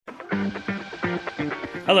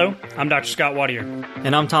Hello, I'm Dr. Scott Wadier.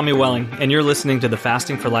 And I'm Tommy Welling, and you're listening to the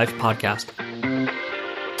Fasting for Life podcast.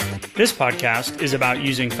 This podcast is about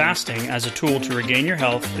using fasting as a tool to regain your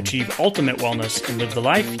health, achieve ultimate wellness, and live the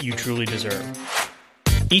life you truly deserve.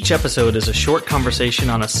 Each episode is a short conversation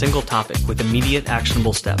on a single topic with immediate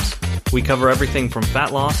actionable steps. We cover everything from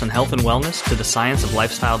fat loss and health and wellness to the science of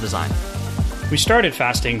lifestyle design. We started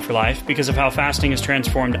Fasting for Life because of how fasting has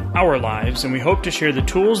transformed our lives, and we hope to share the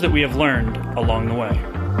tools that we have learned along the way.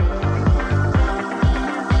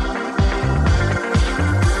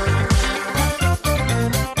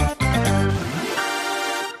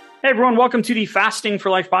 Hey everyone, welcome to the Fasting for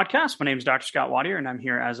Life podcast. My name is Dr. Scott Wadier, and I'm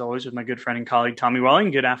here as always with my good friend and colleague, Tommy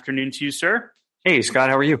Welling. Good afternoon to you, sir. Hey, Scott,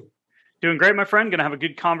 how are you? Doing great, my friend. Going to have a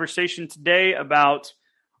good conversation today about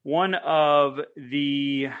one of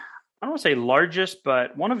the, I don't want to say largest,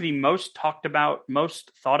 but one of the most talked about,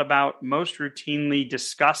 most thought about, most routinely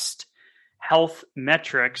discussed health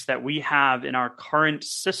metrics that we have in our current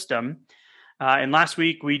system. And last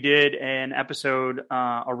week we did an episode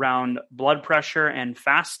around blood pressure and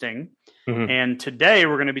fasting. Mm-hmm. And today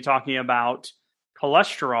we're going to be talking about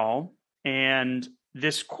cholesterol and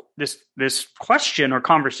this question or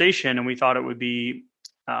conversation. And we thought it would be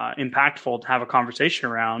impactful to have a conversation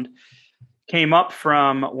around. Came up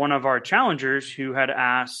from one of our challengers who had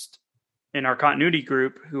asked in our continuity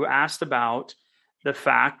group, who asked about the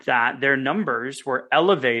fact that their numbers were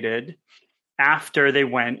elevated after they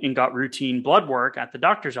went and got routine blood work at the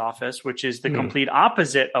doctor's office, which is the complete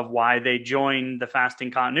opposite of why they joined the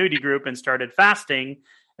fasting continuity group and started fasting,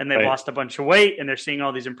 and they've lost a bunch of weight and they're seeing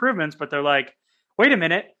all these improvements, but they're like, wait a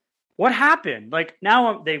minute, what happened? Like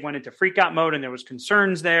now they went into freak out mode and there was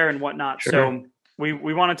concerns there and whatnot. Sure. So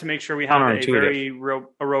we wanted to make sure we have a very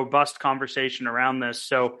robust conversation around this.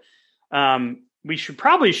 So we should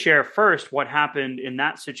probably share first what happened in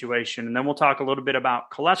that situation, and then we'll talk a little bit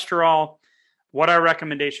about cholesterol, what our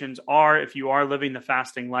recommendations are if you are living the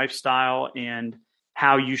fasting lifestyle, and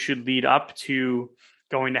how you should lead up to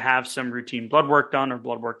going to have some routine blood work done or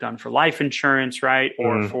blood work done for life insurance, right?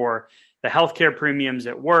 Or for the healthcare premiums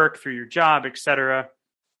at work through your job, et cetera.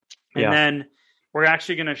 And then we're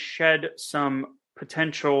actually going to shed some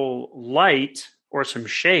potential light or some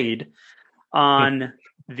shade on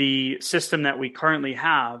the system that we currently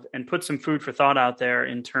have and put some food for thought out there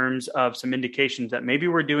in terms of some indications that maybe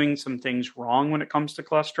we're doing some things wrong when it comes to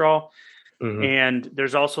cholesterol. Mm-hmm. And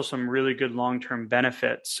there's also some really good long-term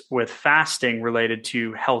benefits with fasting related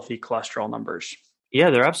to healthy cholesterol numbers.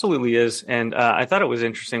 Yeah, there absolutely is. And I thought it was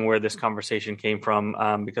interesting where this conversation came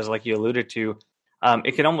from because like you alluded to,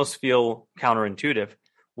 it can almost feel counterintuitive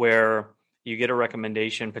where you get a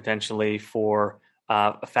recommendation potentially for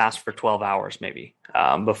a fast for 12 hours, maybe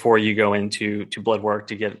before you go into blood work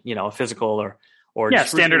to get, a physical or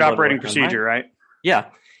standard operating procedure, right? Yeah.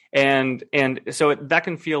 And so that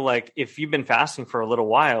can feel like if you've been fasting for a little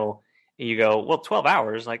while, you go, well, 12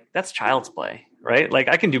 hours, like that's child's play, right? Like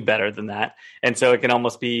I can do better than that. And so it can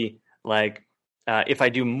almost be like, if I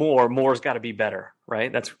do more's got to be better,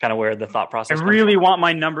 right? That's kind of where the thought process I really want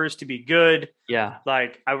my numbers to be good. Yeah.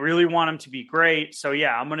 Like I really want them to be great. So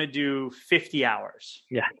yeah, I'm going to do 50 hours.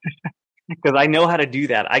 Yeah. Because I know how to do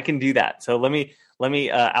that. I can do that. So let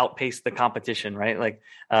me outpace the competition, right? Like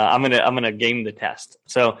I'm going to game the test.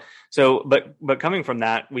 But coming from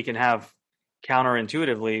that, we can have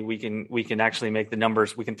counterintuitively, we can actually make the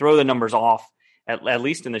numbers, we can throw the numbers off at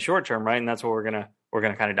least in the short term, right? And that's what we're going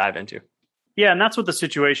to kind of dive into. Yeah, and that's what the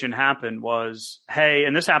situation happened was, hey,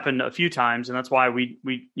 and this happened a few times, and that's why we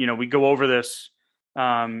go over this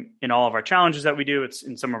in all of our challenges that we do. It's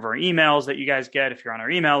in some of our emails that you guys get if you're on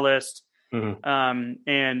our email list. Mm-hmm.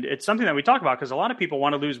 And it's something that we talk about because a lot of people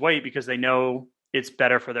want to lose weight because they know it's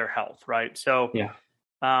better for their health, right? So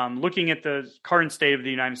looking at the current state of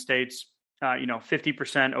the United States,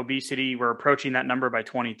 50% obesity, we're approaching that number by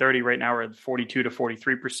 2030. Right now we're at 42 to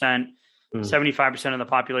 43%. 75% of the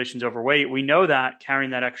population is overweight. We know that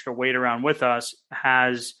carrying that extra weight around with us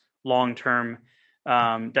has long-term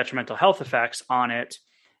detrimental health effects on it.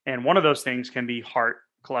 And one of those things can be heart,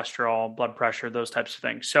 cholesterol, blood pressure, those types of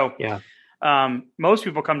things. So most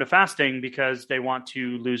people come to fasting because they want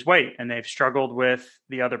to lose weight and they've struggled with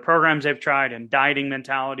the other programs they've tried and dieting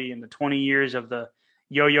mentality and the 20 years of the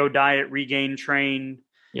yo-yo diet, regain, train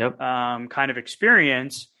kind of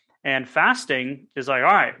experience. And fasting is like,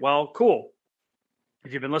 all right, well, cool.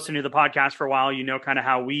 If you've been listening to the podcast for a while, you know kind of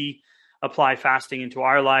how we apply fasting into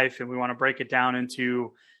our life. And we want to break it down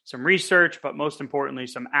into some research, but most importantly,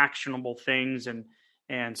 some actionable things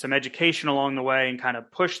and some education along the way and kind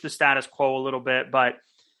of push the status quo a little bit. But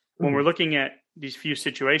when we're looking at these few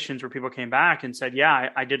situations where people came back and said, yeah,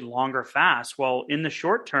 I did longer fasts. Well, in the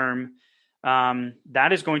short term,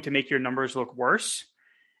 that is going to make your numbers look worse.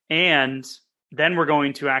 And then we're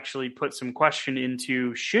going to actually put some question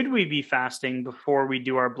into, should we be fasting before we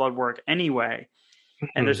do our blood work anyway?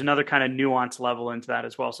 And there's another kind of nuance level into that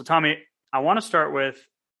as well. So Tommy, I want to start with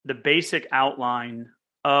the basic outline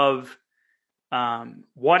of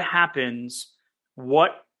what happens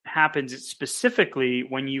specifically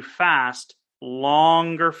when you fast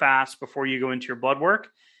longer fasts before you go into your blood work.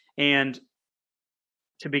 And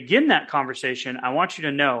to begin that conversation, I want you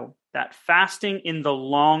to know that fasting in the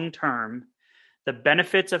long term, the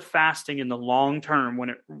benefits of fasting in the long term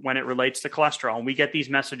when it relates to cholesterol, and we get these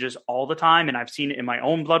messages all the time, and I've seen it in my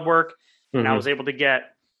own blood work, and I was able to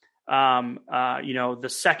get the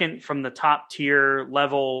second from the top tier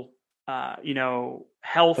level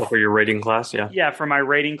health for your rating class. Yeah. For my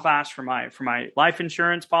rating class, for my life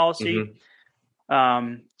insurance policy.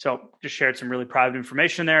 So just shared some really private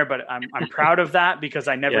information there, but I'm proud of that because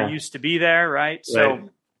I never used to be there. Right. So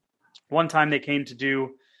one time they came to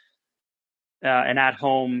do an at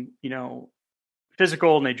home,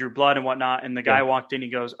 physical, and they drew blood and whatnot. And the guy walked in, he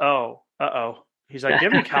goes, "Oh, he's like, do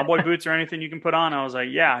you have any cowboy boots or anything you can put on?" I was like,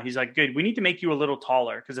 "Yeah." He's like, "Good. We need to make you a little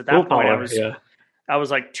taller." Cause at that point I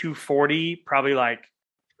was like 240, probably like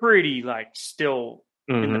pretty like still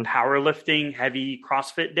in the powerlifting heavy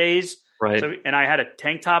CrossFit days. Right. So, and I had a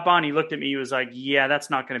tank top on. He looked at me. He was like, "Yeah,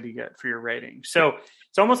 that's not going to be good for your rating." So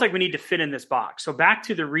it's almost like we need to fit in this box. So back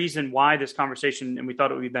to the reason why this conversation, and we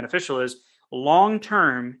thought it would be beneficial, is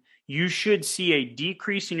long-term, you should see a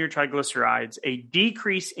decrease in your triglycerides, a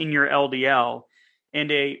decrease in your LDL,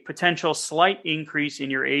 and a potential slight increase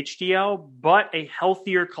in your HDL, but a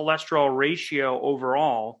healthier cholesterol ratio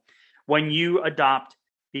overall when you adopt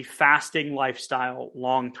the fasting lifestyle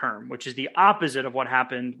long term, which is the opposite of what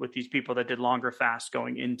happened with these people that did longer fasts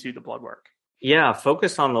going into the blood work. Yeah,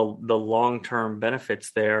 focus on the long-term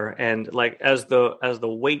benefits there. And like as the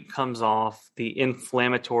weight comes off, the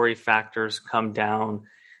inflammatory factors come down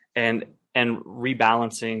and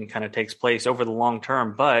rebalancing kind of takes place over the long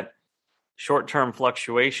term. But short-term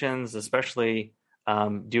fluctuations, especially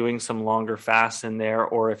doing some longer fasts in there,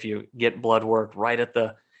 or if you get blood work right at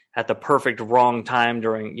the perfect wrong time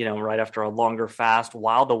during, right after a longer fast,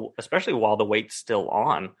 especially while the weight's still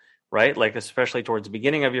on, right? Like especially towards the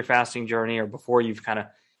beginning of your fasting journey or before you've kind of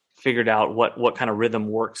figured out what kind of rhythm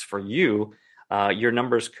works for you, your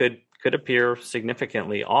numbers could appear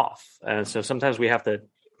significantly off. And so sometimes we have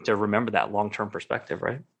to remember that long-term perspective,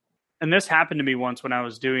 right? And this happened to me once when I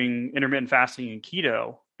was doing intermittent fasting and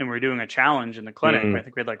keto, and we were doing a challenge in the clinic. I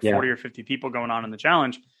think we had like 40 or 50 people going on in the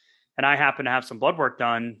challenge. And I happened to have some blood work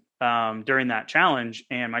done during that challenge,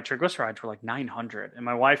 and my triglycerides were like 900. And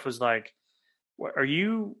my wife was like, are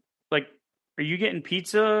you getting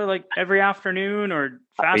pizza like every afternoon or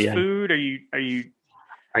fast food?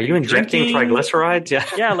 Are you injecting triglycerides? Yeah.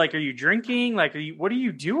 Yeah. Like, are you drinking? Like, what are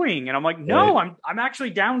you doing? And I'm like, no, I'm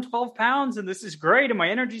actually down 12 pounds and this is great. And my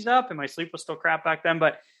energy's up, and my sleep was still crap back then.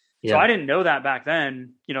 But so I didn't know that back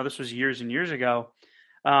then, this was years and years ago.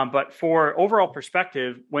 But for overall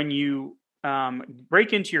perspective, when you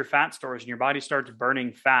break into your fat stores and your body starts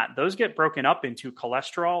burning fat, those get broken up into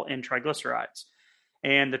cholesterol and triglycerides.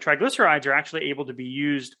 And the triglycerides are actually able to be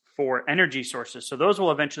used for energy sources. So those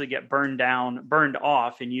will eventually get burned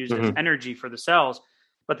off and used as energy for the cells.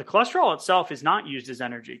 But the cholesterol itself is not used as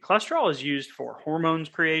energy. Cholesterol is used for hormones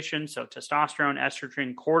creation. So testosterone,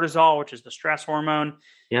 estrogen, cortisol, which is the stress hormone.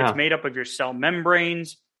 Yeah. It's made up of your cell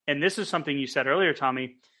membranes. And this is something you said earlier,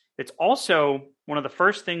 Tommy. It's also one of the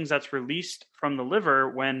first things that's released from the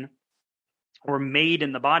liver or made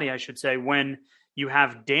in the body, I should say, when you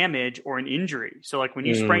have damage or an injury. So like when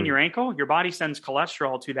you sprain your ankle, your body sends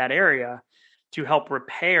cholesterol to that area to help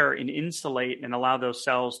repair and insulate and allow those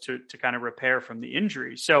cells to kind of repair from the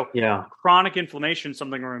injury. So chronic inflammation is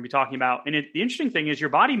something we're going to be talking about. And the interesting thing is your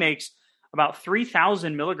body makes about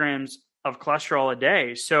 3,000 milligrams of cholesterol a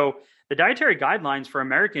day. So the dietary guidelines for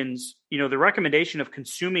Americans, the recommendation of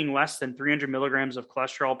consuming less than 300 milligrams of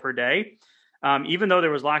cholesterol per day, even though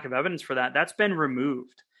there was lack of evidence for that, that's been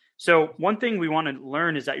removed. So one thing we want to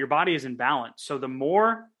learn is that your body is in balance. So the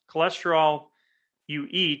more cholesterol you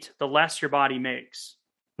eat, the less your body makes.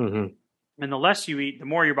 And the less you eat, the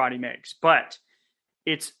more your body makes. But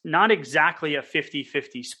it's not exactly a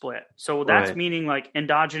 50-50 split. So that's meaning like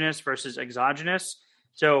endogenous versus exogenous.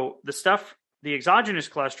 So the exogenous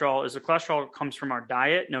cholesterol is the cholesterol that comes from our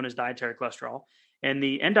diet, known as dietary cholesterol. And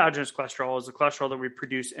the endogenous cholesterol is the cholesterol that we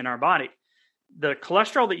produce in our body. The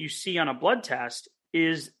cholesterol that you see on a blood test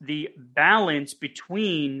is the balance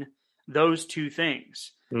between those two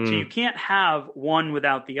things. So you can't have one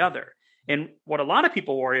without the other. And what a lot of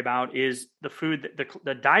people worry about is the food,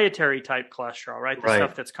 the dietary type cholesterol, right? The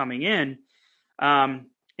stuff that's coming in.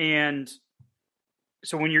 And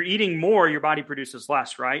so when you're eating more, your body produces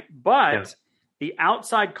less, right? But the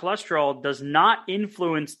outside cholesterol does not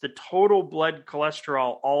influence the total blood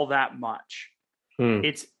cholesterol all that much.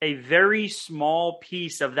 It's a very small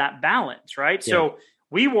piece of that balance, right? So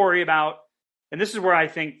we worry about, and this is where I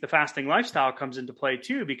think the fasting lifestyle comes into play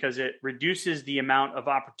too, because it reduces the amount of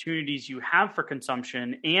opportunities you have for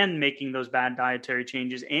consumption and making those bad dietary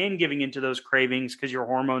changes and giving into those cravings because your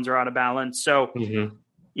hormones are out of balance. So,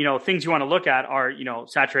 things you want to look at are,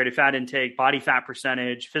 saturated fat intake, body fat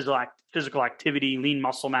percentage, physical activity, lean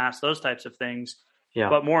muscle mass, those types of things. Yeah.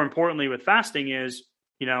 But more importantly with fasting is,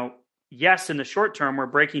 yes, in the short term, we're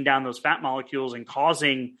breaking down those fat molecules and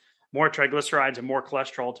causing more triglycerides and more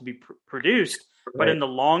cholesterol to be produced. Right. But in the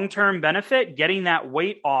long-term benefit, getting that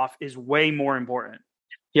weight off is way more important.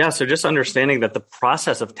 Yeah. So just understanding that the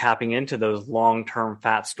process of tapping into those long-term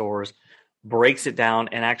fat stores breaks it down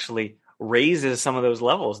and actually raises some of those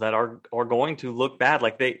levels that are going to look bad.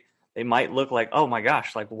 Like they might look like, oh my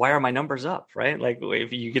gosh, like why are my numbers up? Right. Like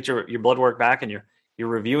if you get your blood work back and you're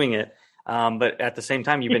reviewing it. But at the same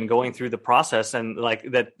time, you've been going through the process and like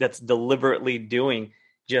that's deliberately doing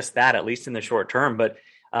just that, at least in the short term. But,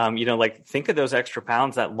 think of those extra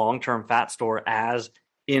pounds, that long-term fat store as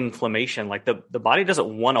inflammation. Like the body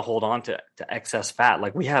doesn't want to hold on to excess fat.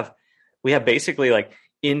 Like we have basically like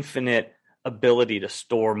infinite ability to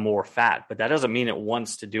store more fat, but that doesn't mean it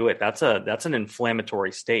wants to do it. That's an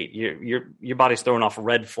inflammatory state. Your body's throwing off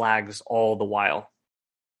red flags all the while.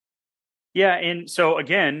 Yeah. And so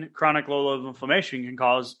again, chronic low level inflammation can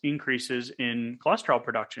cause increases in cholesterol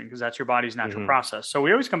production because that's your body's natural process. So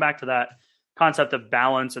we always come back to that concept of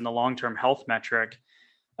balance and the long-term health metric.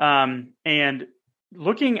 And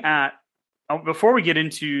looking at, before we get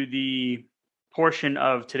into the portion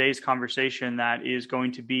of today's conversation that is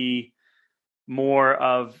going to be more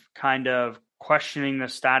of kind of questioning the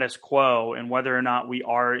status quo and whether or not we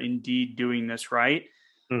are indeed doing this right.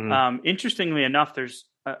 Interestingly enough, there's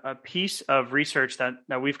a piece of research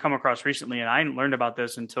that we've come across recently, and I hadn't learned about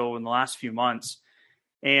this until in the last few months.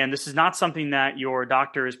 And this is not something that your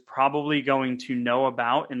doctor is probably going to know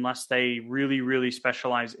about unless they really, really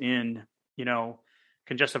specialize in,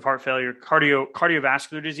 congestive heart failure,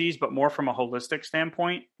 cardiovascular disease, but more from a holistic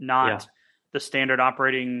standpoint, not the standard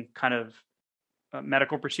operating kind of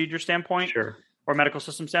medical procedure standpoint or medical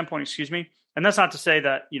system standpoint, excuse me. And that's not to say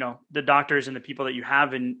that, the doctors and the people that you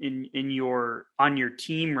have on your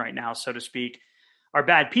team right now, so to speak, are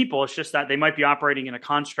bad people. It's just that they might be operating in a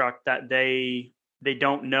construct that they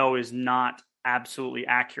don't know is not absolutely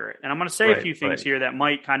accurate. And I'm going to say a few things here that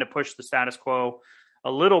might kind of push the status quo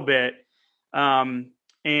a little bit.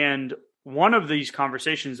 And one of these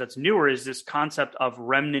conversations that's newer is this concept of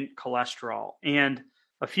remnant cholesterol. And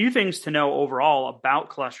a few things to know overall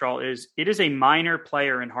about cholesterol is it is a minor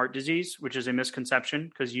player in heart disease, which is a misconception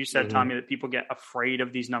because you said, Tommy, that people get afraid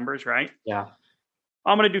of these numbers, right? Yeah.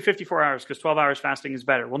 I'm going to do 54 hours because 12 hours fasting is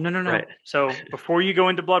better. Well, no. Right. So before you go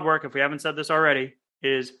into blood work, if we haven't said this already,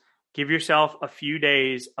 is give yourself a few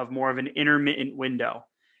days of more of an intermittent window.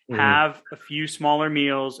 Have a few smaller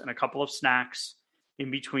meals and a couple of snacks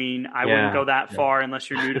in between. I wouldn't go that far unless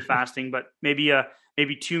you're new to fasting, but maybe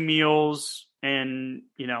 2 meals and,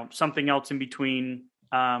 something else in between,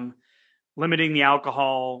 limiting the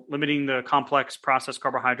alcohol, limiting the complex processed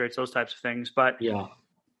carbohydrates, those types of things. But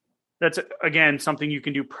that's, again, something you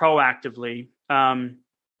can do proactively.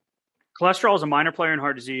 Cholesterol is a minor player in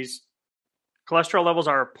heart disease. Cholesterol levels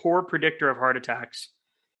are a poor predictor of heart attacks.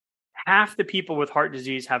 Half the people with heart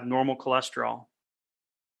disease have normal cholesterol.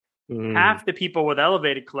 Half the people with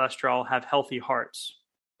elevated cholesterol have healthy hearts.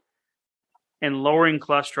 And lowering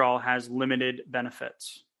cholesterol has limited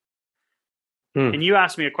benefits. And you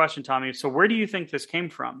asked me a question, Tommy. So where do you think this came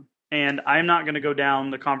from? And I'm not going to go down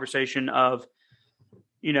the conversation of,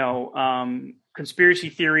 conspiracy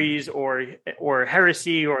theories or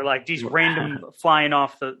heresy or like these random flying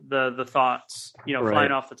off the thoughts,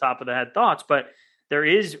 flying off the top of the head thoughts. But there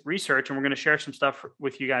is research, and we're going to share some stuff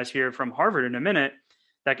with you guys here from Harvard in a minute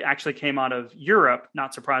that actually came out of Europe,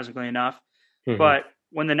 not surprisingly enough. But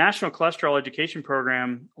when the National Cholesterol Education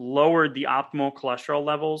Program lowered the optimal cholesterol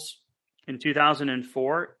levels in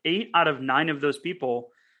 2004, 8 out of 9 of those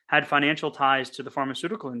people had financial ties to the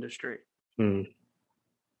pharmaceutical industry. And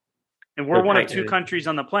we're one of 2 countries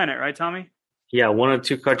on the planet, right, Tommy? Yeah, one of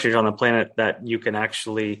 2 countries on the planet that you can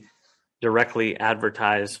actually directly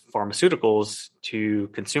advertise pharmaceuticals to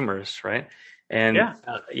consumers, right? And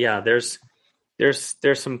there's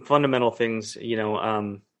there's some fundamental things,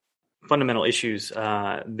 fundamental issues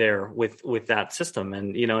there with that system.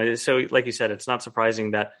 And so like you said, it's not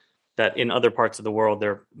surprising that in other parts of the world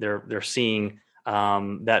they're seeing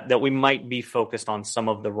that we might be focused on some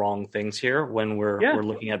of the wrong things here when we're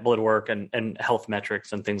looking at blood work and health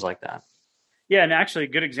metrics and things like that. Yeah, and actually a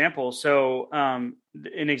good example. So an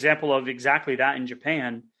example of exactly that in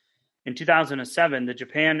Japan. In 2007, the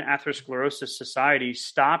Japan Atherosclerosis Society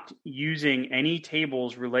stopped using any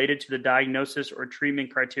tables related to the diagnosis or treatment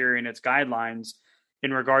criteria in its guidelines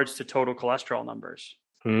in regards to total cholesterol numbers.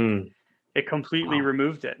 It completely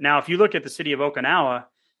removed it. Now, if you look at the city of Okinawa, I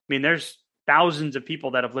mean, there's thousands of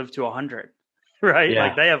people that have lived to 100, right? Yeah,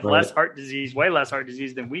 like they have less heart disease, way less heart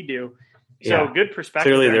disease than we do. So good perspective.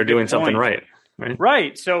 Clearly they're doing something right.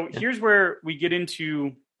 Right. So here's where we get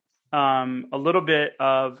into a little bit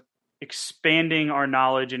of expanding our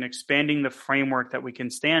knowledge and expanding the framework that we can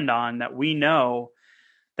stand on, that we know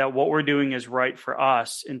that what we're doing is right for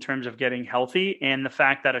us in terms of getting healthy. And the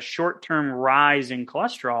fact that a short-term rise in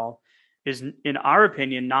cholesterol is, in our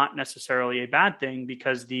opinion, not necessarily a bad thing,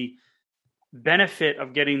 because the benefit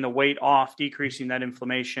of getting the weight off, decreasing that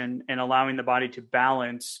inflammation, and allowing the body to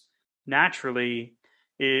balance naturally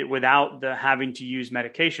without having to use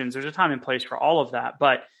medications. There's a time and place for all of that,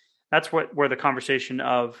 but that's where the conversation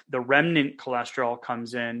of the remnant cholesterol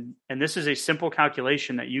comes in. And this is a simple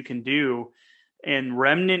calculation that you can do. And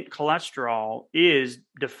remnant cholesterol is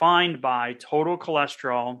defined by total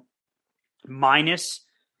cholesterol minus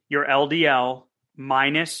your LDL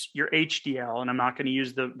minus your HDL. And I'm not going to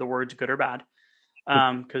use the words good or bad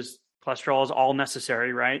because cholesterol is all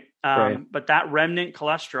necessary, right? But that remnant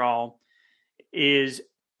cholesterol is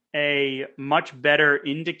a much better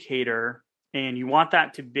indicator. And you want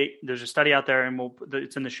that to be, there's a study out there and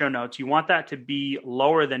it's in the show notes. You want that to be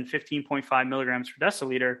lower than 15.5 milligrams per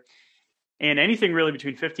deciliter. And anything really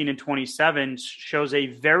between 15 and 27 shows a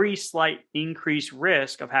very slight increased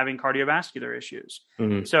risk of having cardiovascular issues.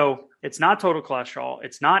 So it's not total cholesterol.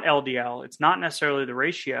 It's not LDL. It's not necessarily the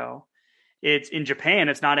ratio. It's in Japan.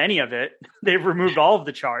 It's not any of it. They've removed all of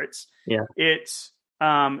the charts. Yeah. It's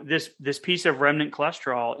this piece of remnant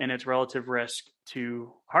cholesterol and its relative risk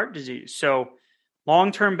to heart disease. So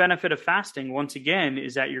long-term benefit of fasting, once again,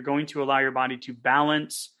 is that you're going to allow your body to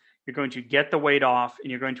balance, you're going to get the weight off, and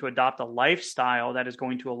you're going to adopt a lifestyle that is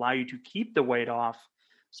going to allow you to keep the weight off,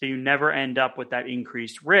 so you never end up with that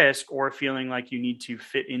increased risk or feeling like you need to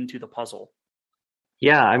fit into the puzzle.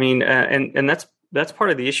 Yeah, I mean, and that's part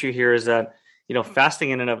of the issue here is that, fasting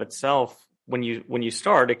in and of itself, when you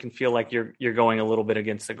start, it can feel like you're going a little bit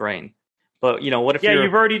against the grain. But what if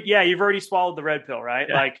you've already swallowed the red pill, right?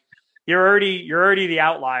 Yeah. Like you're already the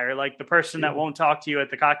outlier, like the person that won't talk to you at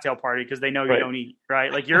the cocktail party because they know you don't eat,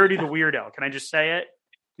 right? Like you're already the weirdo. Can I just say it?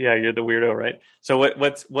 Yeah, you're the weirdo, right? So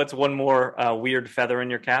what's one more weird feather in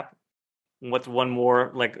your cap? What's one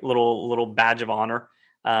more like little badge of honor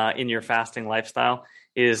in your fasting lifestyle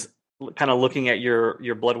is kind of looking at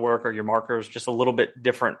your blood work or your markers just a little bit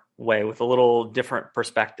different way, with a little different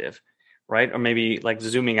perspective, right? Or maybe like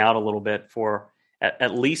zooming out a little bit for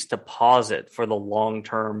at least to pause it for the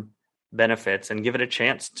long-term benefits and give it a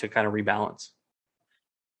chance to kind of rebalance.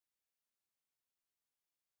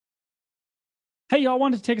 Hey, y'all, I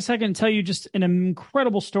wanted to take a second and tell you just an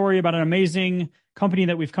incredible story about an amazing company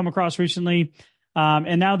that we've come across recently.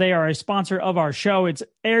 And now they are a sponsor of our show. It's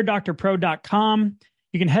airdoctorpro.com.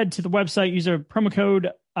 You can head to the website, use a promo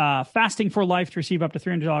code fasting for life to receive up to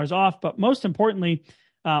 $300 off. But most importantly,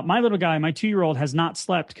 my little guy, my 2-year-old, has not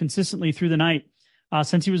slept consistently through the night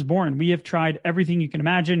since he was born. We have tried everything you can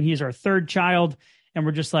imagine. He is our 3rd child, and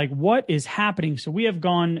we're just like, what is happening? So we have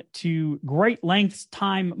gone to great lengths,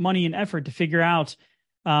 time, money, and effort to figure out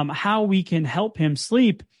how we can help him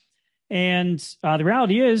sleep. And the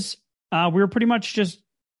reality is we're pretty much just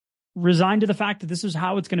resigned to the fact that this is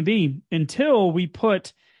how it's going to be until we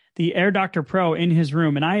put the Air Doctor Pro in his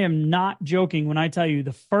room. And I am not joking when I tell you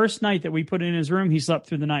the first night that we put it in his room, he slept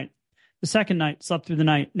through the night. The second night, slept through the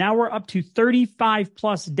night. Now we're up to 35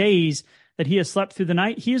 plus days that he has slept through the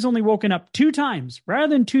night. He has only woken up 2 times rather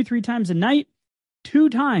than 2-3 times a night, 2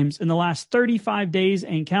 times in the last 35 days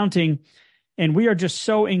and counting. And we are just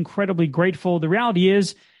so incredibly grateful. The reality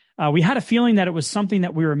is we had a feeling that it was something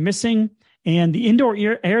that we were missing. And the indoor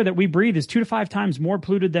air that we breathe is 2 to 5 times more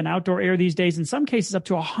polluted than outdoor air these days. In some cases, up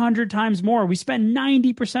to 100 times more. We spend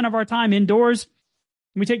 90% of our time indoors,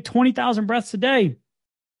 and we take 20,000 breaths a day.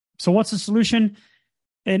 So what's the solution?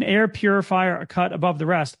 An air purifier, a cut above the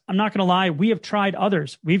rest. I'm not going to lie. We have tried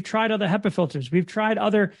others. We've tried other HEPA filters. We've tried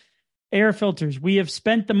other air filters. We have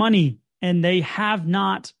spent the money, and they have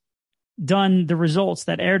not done the results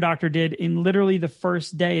that Air Doctor did in literally the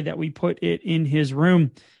first day that we put it in his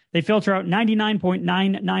room. They filter out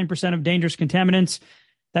 99.99% of dangerous contaminants.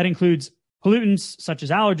 That includes pollutants such as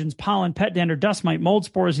allergens, pollen, pet dander, dust mite, mold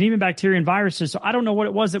spores, and even bacteria and viruses. So I don't know what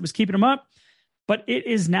it was that was keeping them up, but it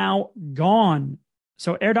is now gone.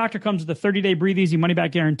 So Air Doctor comes with a 30-day breathe easy money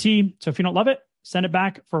back guarantee. So if you don't love it, send it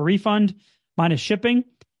back for a refund minus shipping.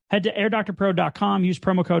 Head to airdoctorpro.com. Use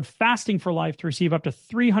promo code FASTING for life to receive up to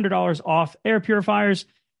 $300 off air purifiers.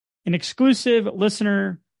 An exclusive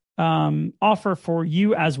listener offer for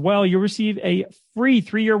you as well. You'll receive a free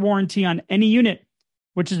 3-year warranty on any unit,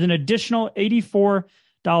 which is an additional $84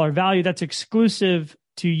 value. That's exclusive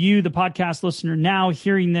to you, the podcast listener, now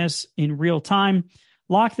hearing this in real time.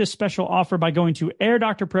 Lock this special offer by going to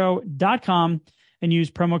airdoctorpro.com and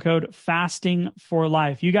use promo code FASTING for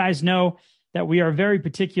life. You guys know that we are very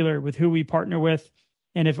particular with who we partner with.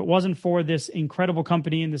 And if it wasn't for this incredible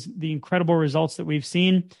company and the incredible results that we've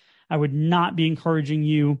seen, I would not be encouraging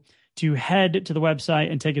you to head to the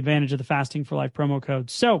website and take advantage of the Fasting for Life promo code.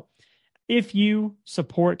 So if you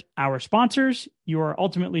support our sponsors, you are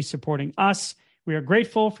ultimately supporting us. We are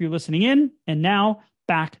grateful for you listening in. And now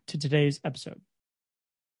back to today's episode.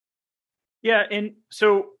 Yeah. And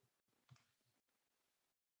so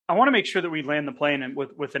I want to make sure that we land the plane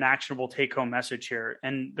with an actionable take-home message here.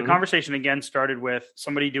 And the conversation again started with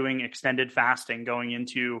somebody doing extended fasting going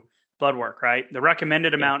into blood work, right? The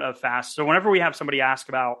recommended amount of fast. So whenever we have somebody ask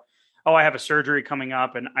about, oh, I have a surgery coming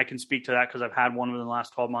up, and I can speak to that because I've had one within the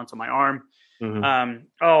last 12 months on my arm.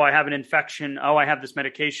 Oh, I have an infection. Oh, I have this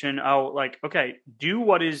medication. Oh, like, okay, do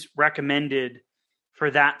what is recommended for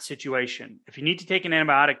that situation. If you need to take an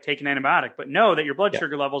antibiotic, take an antibiotic, but know that your blood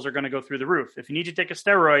sugar levels are going to go through the roof. If you need to take a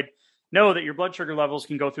steroid, know that your blood sugar levels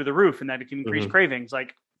can go through the roof and that it can increase cravings.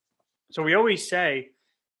 Like, so we always say,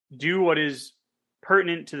 do what is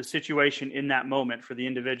pertinent to the situation in that moment for the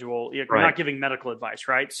individual. We're not giving medical advice,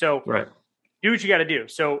 right? So do what you got to do.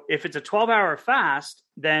 So if it's a 12-hour fast,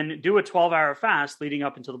 then do a 12-hour fast leading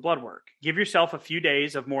up into the blood work. Give yourself a few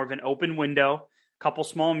days of more of an open window, couple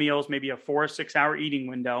small meals, maybe a 4 or 6 hour eating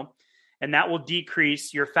window, and that will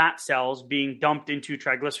decrease your fat cells being dumped into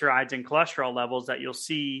triglycerides and cholesterol levels that you'll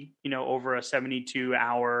see, over a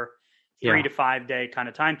 72-hour, 3 to 5 day kind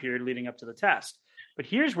of time period leading up to the test. But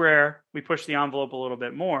here's where we push the envelope a little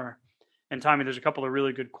bit more. And Tommy, there's a couple of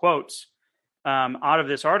really good quotes out of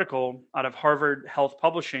this article, out of Harvard Health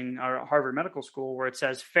Publishing or Harvard Medical School, where it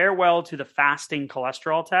says, "Farewell to the fasting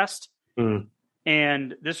cholesterol test."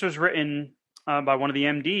 And this was written by one of the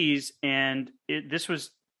MDs, and this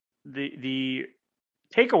was the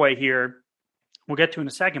takeaway here. We'll get to in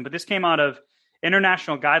a second, but this came out of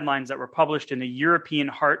international guidelines that were published in the European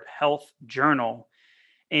Heart Health Journal,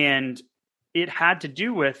 and it had to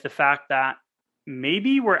do with the fact that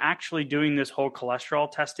maybe we're actually doing this whole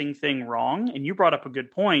cholesterol testing thing wrong. And you brought up a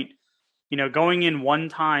good point. Going in one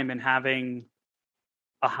time and having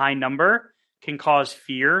a high number can cause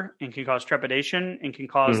fear and can cause trepidation and can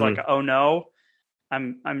cause like, oh no,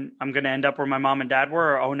 I'm going to end up where my mom and dad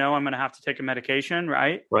were, or oh no, I'm going to have to take a medication,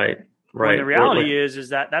 right? Right. When the reality is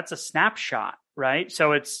that that's a snapshot, right?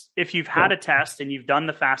 So it's, if you've had a test and you've done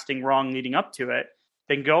the fasting wrong leading up to it,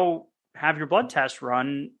 then go have your blood test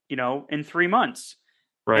run, in 3 months.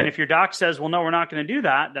 Right. And if your doc says, well, no, we're not going to do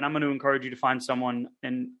that, then I'm going to encourage you to find someone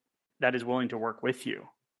that is willing to work with you.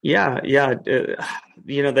 Yeah.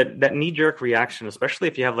 That knee-jerk reaction, especially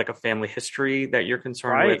if you have like a family history that you're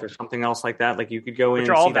concerned with or something else like that, like you could go in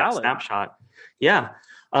and see that snapshot. Yeah.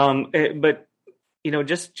 But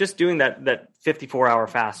just doing that 54-hour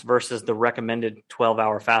fast versus the recommended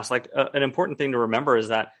 12-hour fast, like an important thing to remember is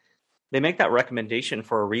that they make that recommendation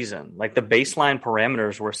for a reason. Like the baseline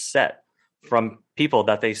parameters were set from people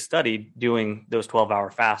that they studied doing those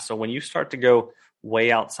 12-hour fasts. So when you start to go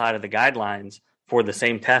way outside of the guidelines for the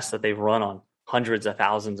same tests that they've run on hundreds of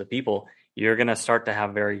thousands of people, you're going to start to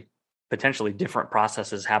have very potentially different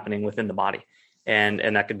processes happening within the body. And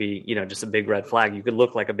that could be, just a big red flag. You could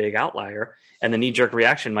look like a big outlier, and the knee-jerk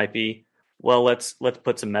reaction might be, well, let's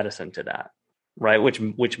put some medicine to that, right?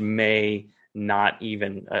 Which may not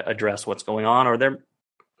even address what's going on, or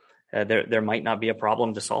there might not be a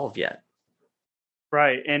problem to solve yet.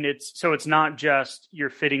 Right. And it's not just you're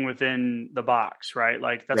fitting within the box, right?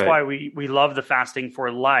 Like that's why we love the fasting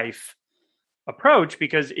for life approach,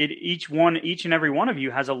 because each and every one of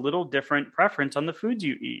you has a little different preference on the foods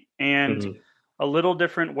you eat, and a little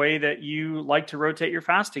different way that you like to rotate your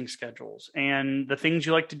fasting schedules, and the things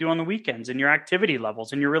you like to do on the weekends, and your activity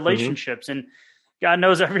levels, and your relationships, and God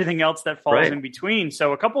knows everything else that falls in between.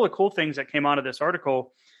 So a couple of cool things that came out of this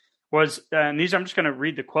article was, and these, I'm just going to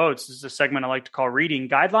read the quotes. This is a segment I like to call reading.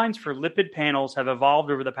 Guidelines for lipid panels have evolved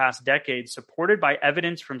over the past decade, supported by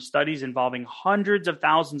evidence from studies involving hundreds of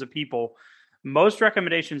thousands of people. Most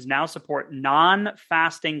recommendations now support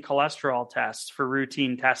non-fasting cholesterol tests for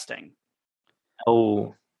routine testing.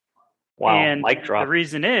 Oh, wow. And Mic drop. the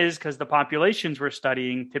reason is because the populations we're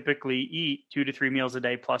studying typically eat 2 to 3 meals a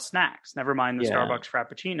day plus snacks, never mind the Starbucks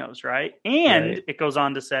Frappuccinos, right? And it goes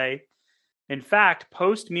on to say, in fact,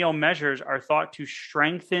 post-meal measures are thought to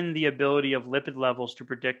strengthen the ability of lipid levels to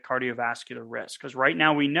predict cardiovascular risk. Because right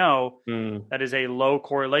now we know that is a low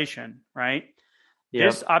correlation, right? Yep.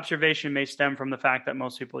 This observation may stem from the fact that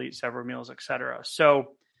most people eat several meals, et cetera.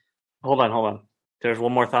 So hold on. There's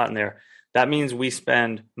one more thought in there. That means we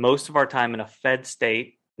spend most of our time in a fed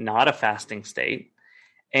state, not a fasting state.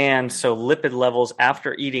 And so lipid levels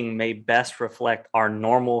after eating may best reflect our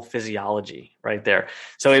normal physiology right there.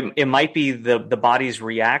 So it might be the body's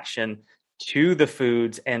reaction to the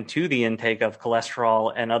foods and to the intake of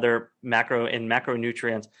cholesterol and other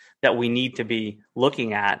macronutrients that we need to be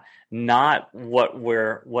looking at, not what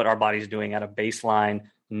our body's doing at a baseline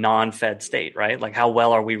non-fed state, right? Like how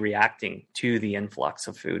well are we reacting to the influx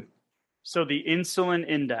of food? So the insulin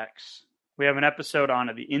index, we have an episode on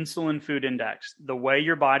it, the insulin food index, the way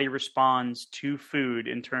your body responds to food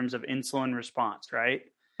in terms of insulin response, right?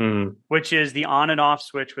 Which is the on and off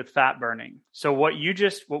switch with fat burning. So what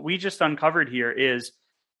we just uncovered here is,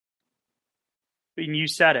 and you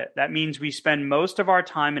said it, that means we spend most of our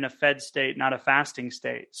time in a fed state, not a fasting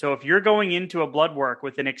state. So if you're going into a blood work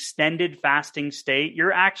with an extended fasting state,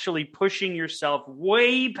 you're actually pushing yourself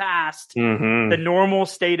way past the normal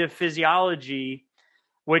state of physiology,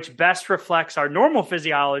 which best reflects our normal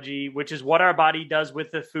physiology, which is what our body does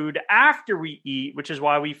with the food after we eat, which is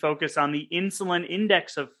why we focus on the insulin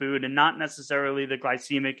index of food and not necessarily the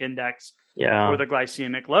glycemic index or the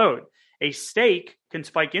glycemic load. A steak can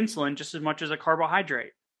spike insulin just as much as a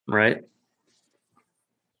carbohydrate. Right.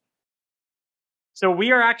 So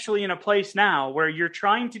we are actually in a place now where you're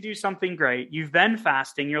trying to do something great. You've been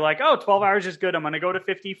fasting. You're like, 12 hours is good. I'm going to go to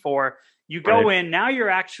 54. You go in. Now you're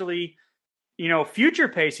actually, future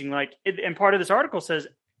pacing. And part of this article says,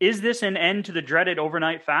 is this an end to the dreaded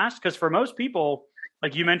overnight fast? Because for most people,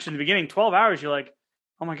 like you mentioned in the beginning, 12 hours, you're like,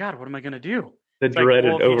 oh my God, what am I going to do? The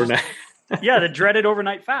dreaded overnight. The dreaded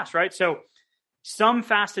overnight fast, right? So some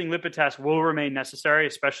fasting lipid tests will remain necessary,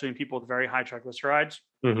 especially in people with very high triglycerides.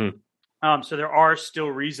 So there are still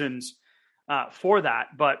reasons for that.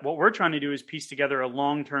 But what we're trying to do is piece together a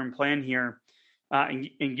long-term plan here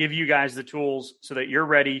and give you guys the tools so that you're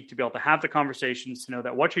ready to be able to have the conversations, to know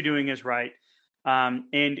that what you're doing is right,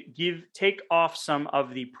 and take off some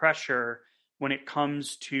of the pressure when it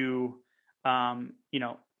comes to,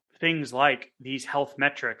 things like these health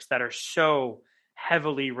metrics that are so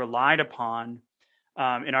heavily relied upon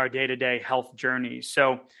in our day-to-day health journey.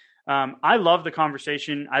 So I love the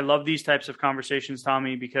conversation. I love these types of conversations,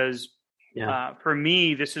 Tommy, because for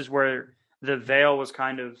me, this is where the veil was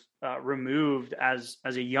kind of removed as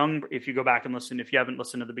a young, if you go back and listen, if you haven't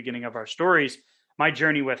listened to the beginning of our stories, my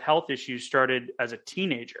journey with health issues started as a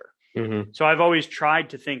teenager. So I've always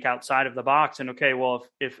tried to think outside of the box and, okay, well,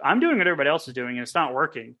 if I'm doing what everybody else is doing and it's not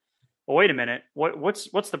working, well, wait a minute,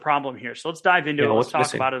 what's the problem here? So let's dive into it. Let's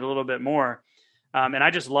talk about it a little bit more. And I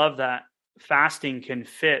just love that fasting can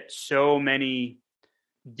fit so many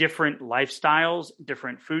different lifestyles,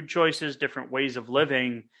 different food choices, different ways of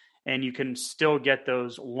living, and you can still get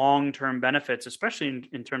those long-term benefits, especially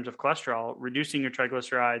in terms of cholesterol, reducing your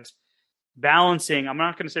triglycerides, balancing, I'm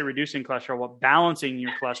not going to say reducing cholesterol, but balancing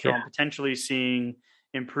your cholesterol and potentially seeing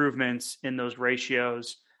improvements in those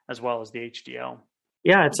ratios as well as the HDL.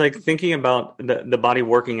 Yeah, it's like thinking about the body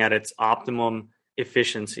working at its optimum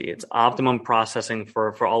efficiency, its optimum processing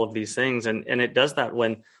for all of these things. And it does that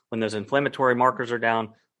when those inflammatory markers are down,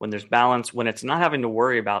 when there's balance, when it's not having to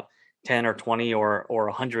worry about 10 or 20 or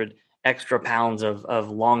 100 extra pounds of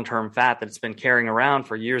long-term fat that it's been carrying around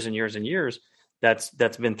for years and years and years, that's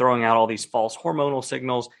been throwing out all these false hormonal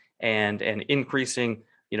signals and increasing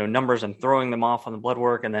numbers and throwing them off on the blood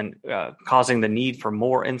work, and then causing the need for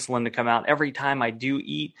more insulin to come out. Every time I do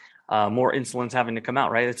eat, more insulin's having to come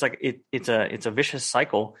out, right? It's like it's a vicious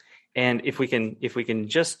cycle. And if we can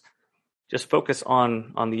just focus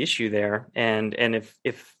on the issue there, and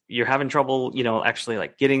if you're having trouble, actually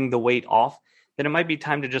like getting the weight off, then it might be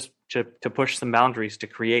time to push some boundaries, to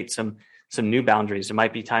create some new boundaries. It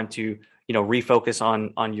might be time to refocus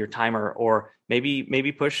on your timer, or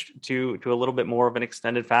maybe push to a little bit more of an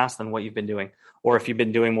extended fast than what you've been doing. Or if you've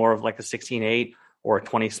been doing more of like a 16-8 or a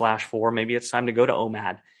 20/4, maybe it's time to go to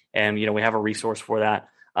OMAD. And we have a resource for that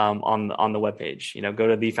on the webpage. Go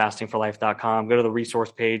to thefastingforlife.com, go to the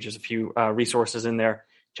resource page. There's a few resources in there.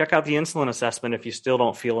 Check out the insulin assessment if you still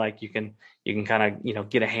don't feel like you can kind of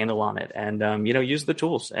get a handle on it, and use the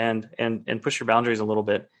tools and push your boundaries a little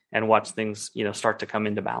bit and watch things start to come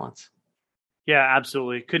into balance. Yeah,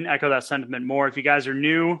 absolutely. Couldn't echo that sentiment more. If you guys are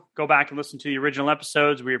new, go back and listen to the original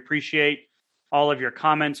episodes. We appreciate all of your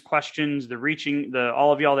comments, questions,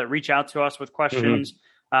 all of y'all that reach out to us with questions.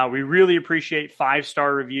 Mm-hmm. We really appreciate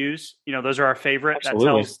 5-star reviews. Those are our favorite. Absolutely.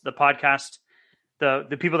 That tells the podcast,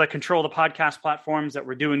 the people that control the podcast platforms, that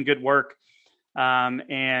we're doing good work.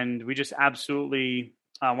 And we just absolutely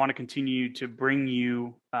want to continue to bring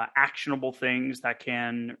you actionable things that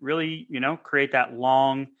can really, create that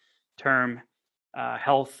long-term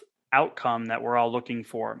health outcome that we're all looking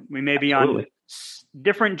for. We may be on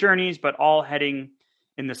different journeys, but all heading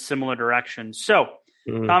in the similar direction. So,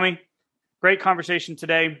 Tommy, great conversation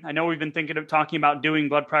today. I know we've been talking about doing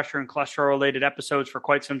blood pressure and cholesterol related episodes for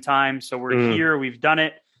quite some time. So we're here, we've done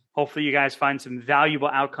it. Hopefully you guys find some valuable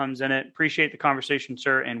outcomes in it. Appreciate the conversation,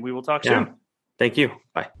 sir. And we will talk soon. Thank you.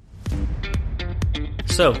 Bye.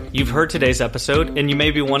 So you've heard today's episode and you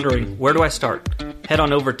may be wondering, where do I start? Head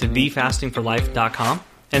on over to thefastingforlife.com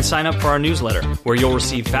and sign up for our newsletter, where you'll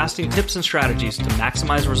receive fasting tips and strategies to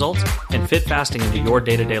maximize results and fit fasting into your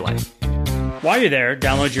day-to-day life. While you're there,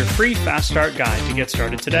 download your free Fast Start guide to get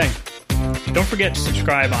started today. Don't forget to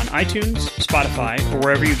subscribe on iTunes, Spotify, or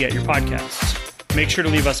wherever you get your podcasts. Make sure to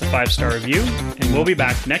leave us a 5-star review, and we'll be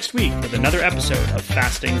back next week with another episode of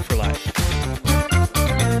Fasting for Life.